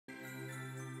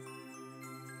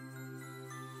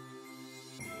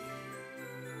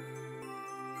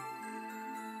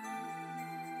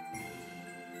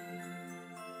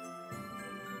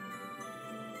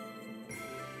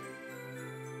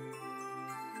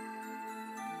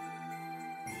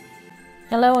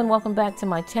Hello and welcome back to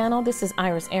my channel. This is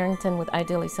Iris Arrington with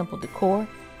Ideally Simple Decor.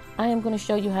 I am going to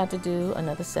show you how to do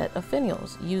another set of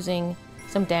finials using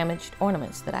some damaged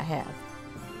ornaments that I have.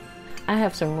 I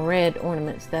have some red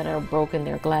ornaments that are broken.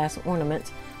 They're glass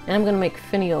ornaments, and I'm going to make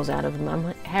finials out of them.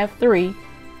 I have three,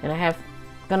 and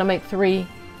going to make 3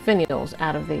 finials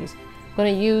out of these. I'm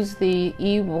going to use the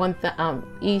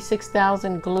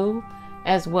E6000 glue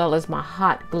as well as my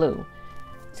hot glue.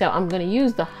 So I'm going to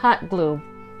use the hot glue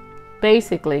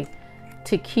basically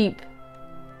to keep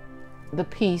the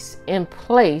piece in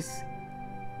place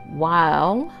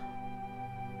while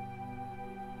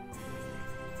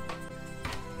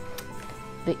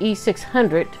the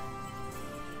E600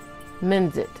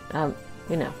 mends it,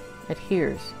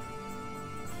 adheres.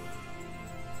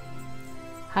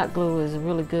 Hot glue is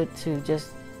really good to just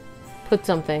put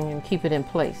something and keep it in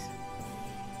place.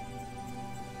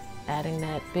 Adding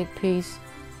that big piece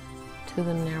to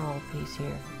the narrow piece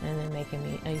here, and then making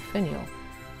me a finial,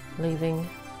 leaving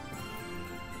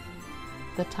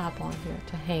the top on here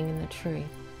to hang in the tree.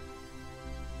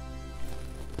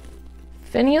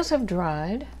 Finials have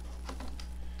dried.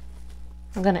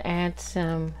 I'm going to add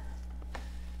some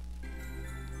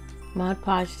Mod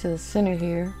Podge to the center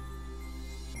here.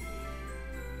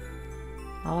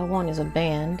 All I want is a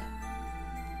band.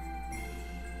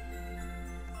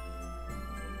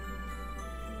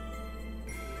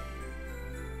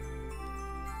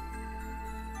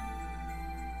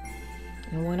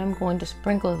 And what I'm going to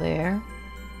sprinkle there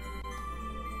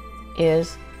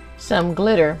is some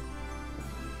glitter.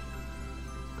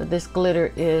 But this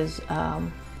glitter is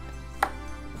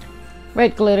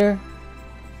red glitter.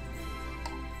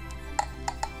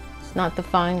 It's not the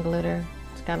fine glitter.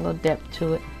 It's got a little depth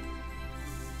to it.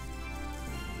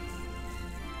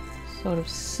 Sort of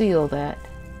seal that.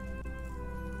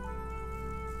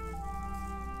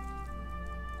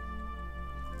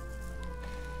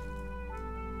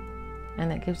 And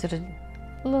it gives it a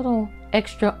little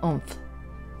extra oomph.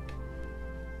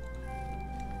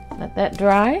 Let that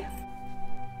dry.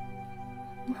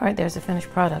 All right, there's the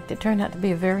finished product. It turned out to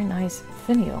be a very nice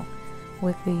finial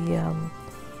with the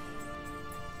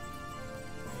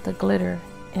glitter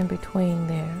in between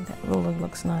there. That really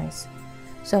looks nice.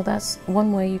 So that's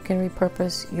one way you can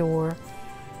repurpose your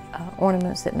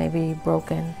ornaments that may be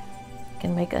broken. You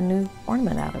can make a new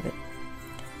ornament out of it.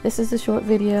 This is a short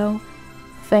video.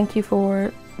 Thank you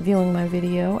for viewing my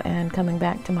video and coming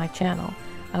back to my channel.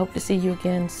 I hope to see you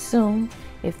again soon.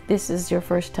 If this is your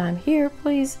first time here,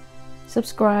 please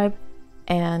subscribe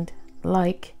and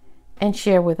like and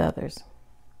share with others.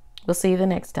 We'll see you the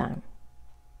next time.